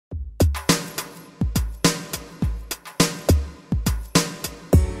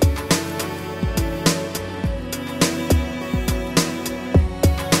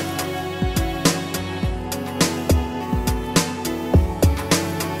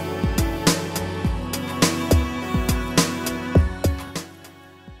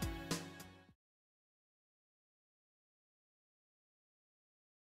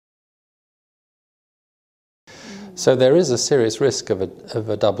So there is a serious risk of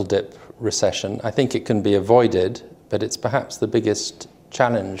a double-dip recession. I think it can be avoided, but it's perhaps the biggest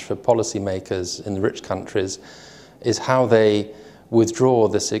challenge for policymakers in the rich countries is how they withdraw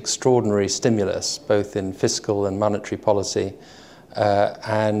this extraordinary stimulus, both in fiscal and monetary policy,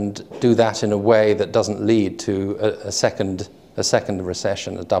 and do that in a way that doesn't lead to a second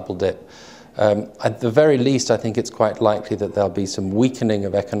recession, a double dip. At the very least, I think it's quite likely that there'll be some weakening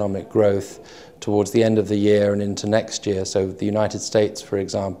of economic growth towards the end of the year and into next year. So the United States, for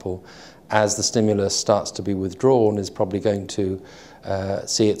example, as the stimulus starts to be withdrawn, is probably going to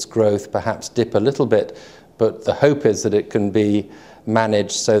see its growth perhaps dip a little bit, but the hope is that it can be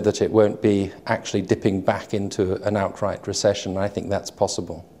managed so that it won't be actually dipping back into an outright recession. I think that's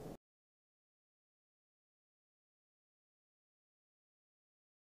possible.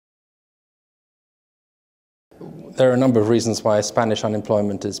 There are a number of reasons why Spanish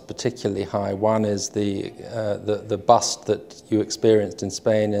unemployment is particularly high. One is the bust that you experienced in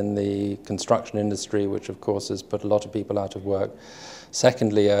Spain in the construction industry, which of course has put a lot of people out of work.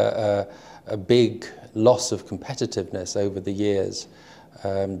 Secondly, a big loss of competitiveness over the years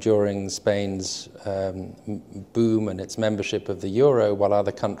during Spain's boom and its membership of the euro, while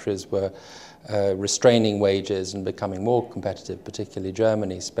other countries were restraining wages and becoming more competitive, particularly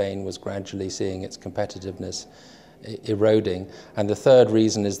Germany. Spain was gradually seeing its competitiveness eroding. And the third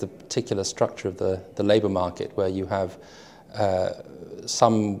reason is the particular structure of the labour market, where you have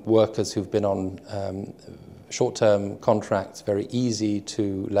some workers who've been on short-term contracts, very easy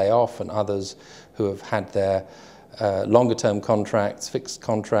to lay off, and others who have had their longer-term contracts, fixed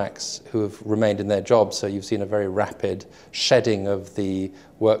contracts, who have remained in their jobs. So you've seen a very rapid shedding of the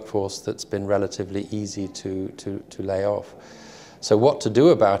workforce that's been relatively easy to lay off. So what to do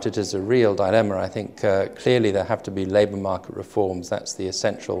about it is a real dilemma. I think clearly there have to be labour market reforms. That's the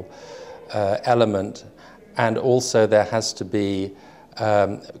essential element. And also there has to be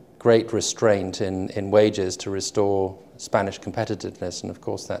great restraint in wages to restore Spanish competitiveness. And of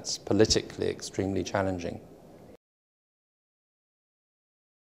course that's politically extremely challenging.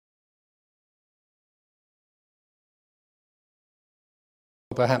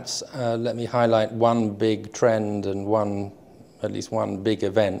 Perhaps let me highlight one big trend and at least one big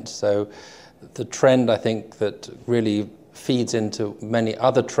event. So the trend, I think, that really feeds into many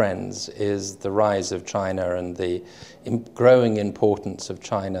other trends is the rise of China and the growing importance of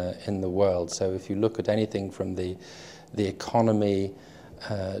China in the world. So if you look at anything from the economy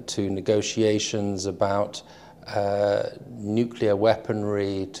to negotiations about nuclear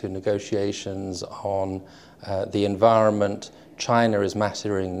weaponry to negotiations on the environment, China is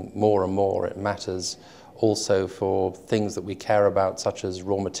mattering more and more. It matters also for things that we care about, such as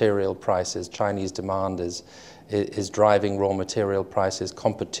raw material prices. Chinese demand is driving raw material prices,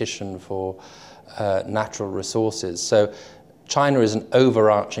 competition for natural resources. So China is an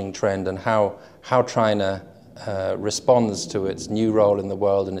overarching trend, and how China responds to its new role in the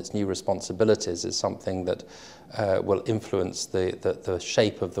world and its new responsibilities is something that will influence the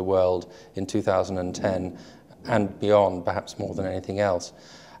shape of the world in 2010 and beyond, perhaps more than anything else.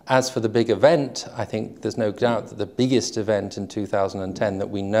 As for the big event, I think there's no doubt that the biggest event in 2010 that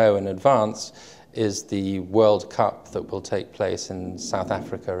we know in advance is the World Cup that will take place in South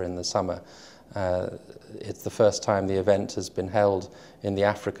Africa in the summer. It's the first time the event has been held in the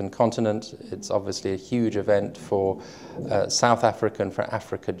African continent. It's obviously a huge event for South Africa and for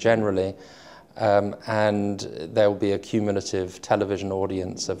Africa generally. And there will be a cumulative television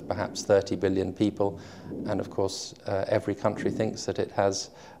audience of perhaps 30 billion people. And of course, every country thinks that it has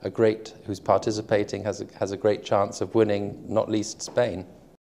who's participating has a great chance of winning, not least Spain.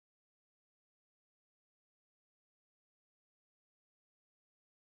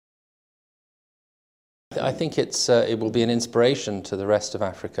 I think it will be an inspiration to the rest of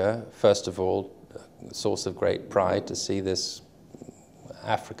Africa. First of all, a source of great pride to see this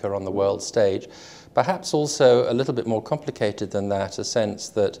Africa on the world stage. Perhaps also a little bit more complicated than that, a sense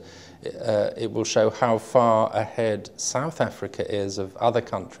that it will show how far ahead South Africa is of other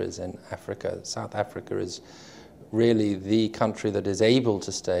countries in Africa. South Africa is really the country that is able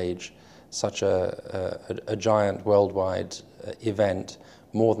to stage such a giant worldwide event,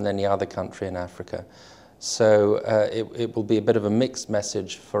 more than any other country in Africa. So it will be a bit of a mixed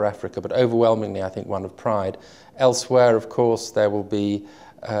message for Africa, but overwhelmingly I think one of pride. Elsewhere, of course, there will be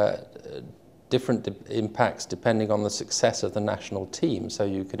different impacts depending on the success of the national team. So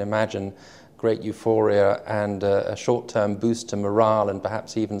you can imagine great euphoria and a short-term boost to morale and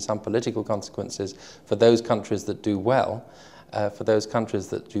perhaps even some political consequences for those countries that do well. for those countries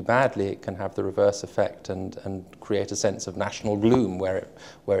that do badly, it can have the reverse effect and create a sense of national gloom where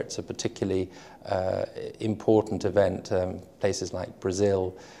it's a particularly important event. Places like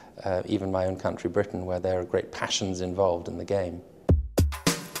Brazil, even my own country, Britain, where there are great passions involved in the game.